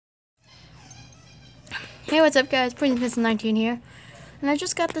Hey, what's up guys, Princess19 here, and I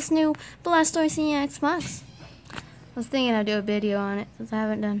just got this new Blastoise EX box. I was thinking I'd do a video on it since I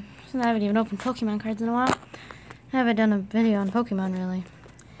haven't even opened Pokemon cards in a while. I haven't done a video on Pokemon really,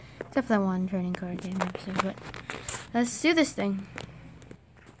 except for that one training card game episode, but let's do this thing.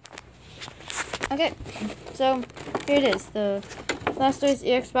 Okay, so here it is, the Blastoise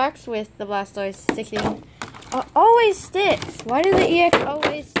EX box with the Blastoise sticking. Always sticks! Why do the EX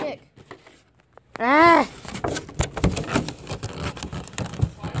always stick? Ah!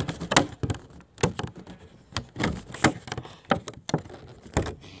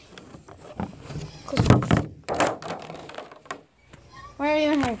 Where are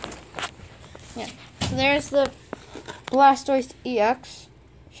you in here? Yeah. So there's the Blastoise EX.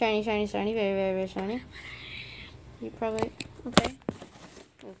 Shiny, shiny, shiny. Very, very, very shiny. You probably... Okay.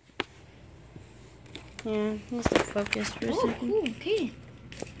 Yeah, needs to focus for a second. Cool, okay.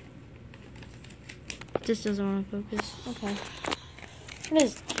 It just doesn't want to focus. Okay. What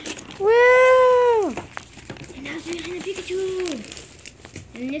is... Woo! And that was behind the Pikachu!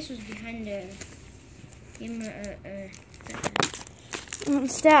 And this was behind the...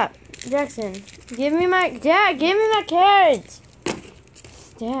 Stop. Jackson. Give me my... Dad, give me my cards!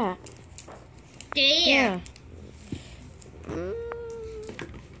 Stop. Yeah.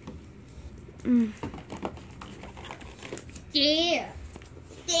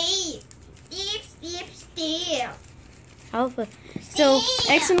 Alpha. So,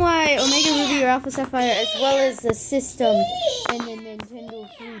 X and Y, Omega Ruby, or Alpha Sapphire, as well as the system and the Nintendo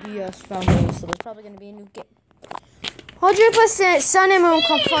 3DS family. So there's probably going to be a new game. 100% Sun and Moon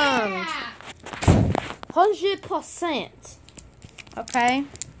confirmed. 100%. Okay.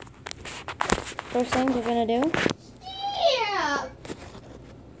 First thing we're going to do. Yeah!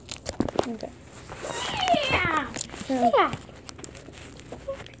 Okay. Yeah! So,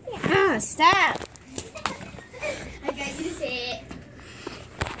 ah, stop! I got you to say it.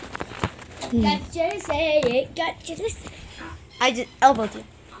 Got you to say it. Got you to say it. I just elbowed you.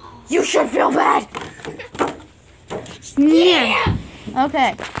 You should feel bad! Yeah!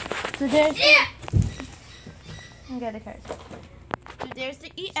 Okay. So there's... Yeah! Okay, the cards. So there's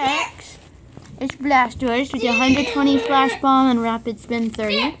the EX. It's Blastoise with 120 Flash Bomb and Rapid Spin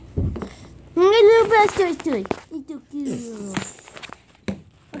 30. Little Blastoise toy. It's so cute.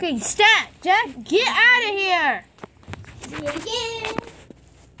 Okay, stop! Jack, get out of here!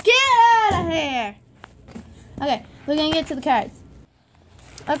 Get out of here! Okay, we're gonna get to the cards.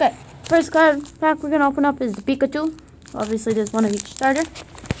 Okay, first card pack we're gonna open up is the Pikachu. Obviously, there's one of each starter.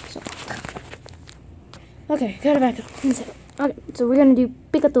 So, okay, got it back up. Okay, so we're gonna do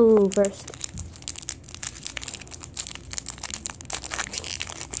Pikachu first.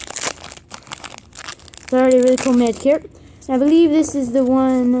 It's already a really cool Medkit. I believe this is the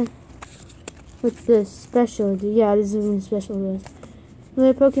one with the special. Yeah, this is the one special.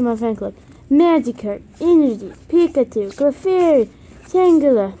 The Pokemon Fan Club. Magikarp, Energy, Pikachu, Clefairy,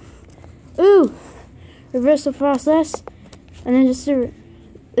 Tangela. Ooh! Reversal process. And then just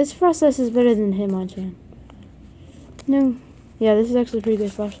this process is better than Hitmonchan. No. Yeah, this is actually a pretty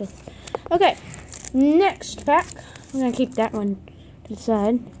good process. Okay. Next pack. I'm gonna keep that one to the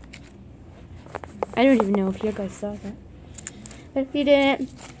side. I don't even know if you guys saw that. But if you didn't,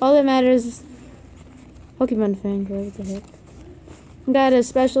 all that matters is Pokemon Fan Club. What the heck? Got a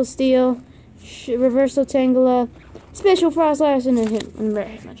special steel, reversal Tangela, special frost lash, and a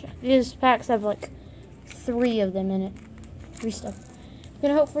Hitmonchan. These packs have like 3 of them in it. 3 stuff. I'm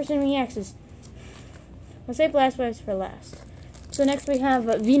gonna hope for some EXs. I'll save Blastoise for last. So next we have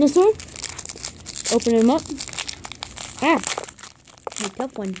Venusaur. Open him up. Ah! A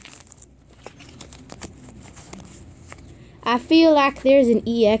tough one. I feel like there's an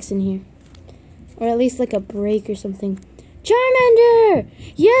EX in here. Or at least like a break or something. Charmander!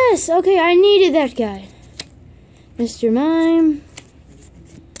 Yes! Okay, I needed that guy. Mr. Mime.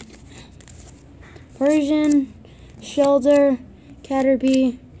 Persian. Shelter.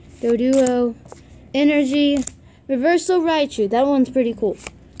 Caterpie. Doduo. Energy. Reversal Raichu. That one's pretty cool.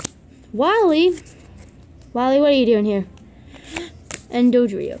 Wally. Wally, what are you doing here? And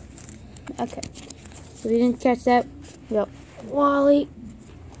Dodrio. Okay. So we didn't catch that. Yep. Wally.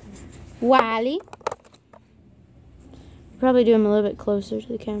 Probably do him a little bit closer to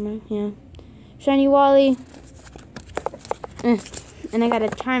the camera. Yeah. Shiny Wally. And I got a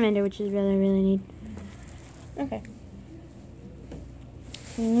Charmander, which is really, really neat. Okay.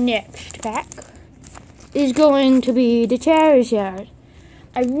 Next pack is going to be the Charizard.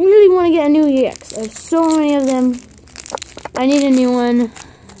 I really want to get a new EX. I have so many of them. I need a new one.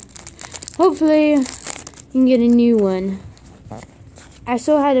 Hopefully, you can get a new one. I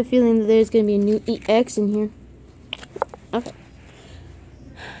so had a feeling that there's going to be a new EX in here. Okay.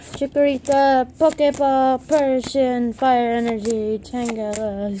 Chikorita, Pokeball, Persian, Fire Energy,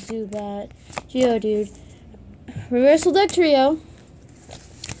 Tangela, Zubat, Geodude, Reversal Deck Trio.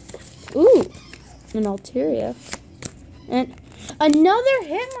 Ooh, an Altaria. And another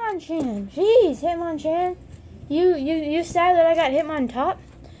Hitmonchan. Jeez, Hitmonchan. You sad that I got Hitmontop?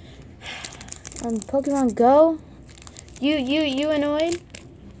 On Pokemon Go? You annoyed?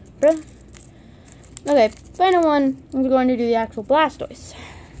 Bruh. Okay, final one. I'm going to do the actual Blastoise.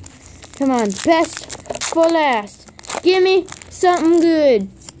 Come on, best for last. Give me something good,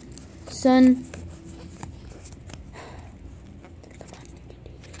 son. Come on,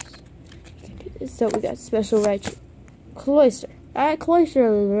 you can do this. So we got Special Raichu. Cloyster.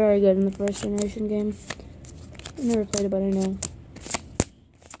 Cloyster was very good in the first generation game. I never played it, but I know.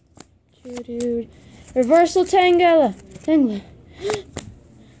 Dude. Reversal Tangela. Tangela.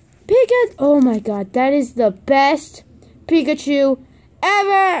 Pikachu. Oh my god, that is the best Pikachu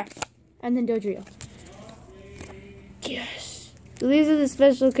ever. And then Dodrio. Yes. These are the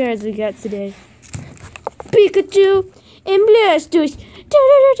special cards we got today. Pikachu and Blastoise.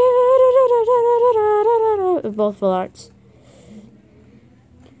 Both full arts.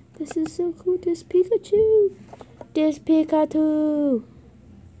 This is so cool. This Pikachu. This Pikachu.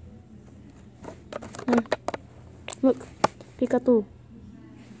 Look. Pikachu.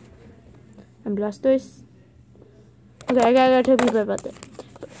 And Blastoise. Okay, I gotta tell people about that.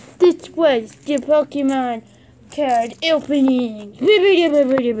 This was the Pokemon card opening.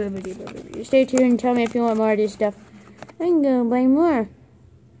 Stay tuned and tell me if you want more of this stuff. I can go buy more.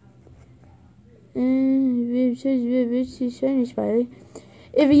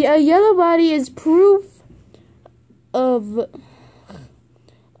 If a yellow body is proof of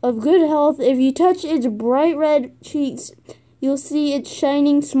good health, if you touch its bright red cheeks, you'll see its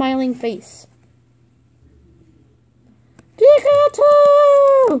shining, smiling face.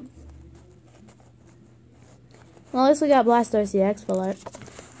 Pikachu! Well, at least we got Blastoise EX full art.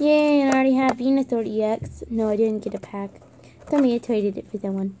 Yay, and I already have Venusaur EX. No, I didn't get a pack. Tell me I traded it for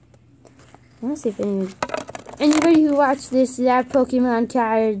that one. I want to see if anybody who watched this have Pokemon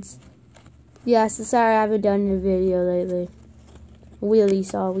cards. Yes, sorry I haven't done a video lately. Really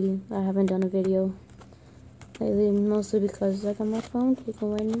sorry I haven't done a video lately, mostly because I got my phone taken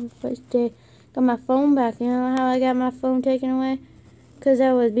away in the first day. Got my phone back. You know how I got my phone taken away? Because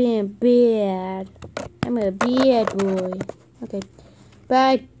I was being bad. I'm a bad boy. Okay.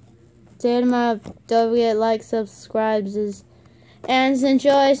 Bye. See you tomorrow. Don't forget like, subscribes, and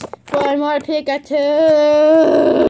enjoy for more Pikachu.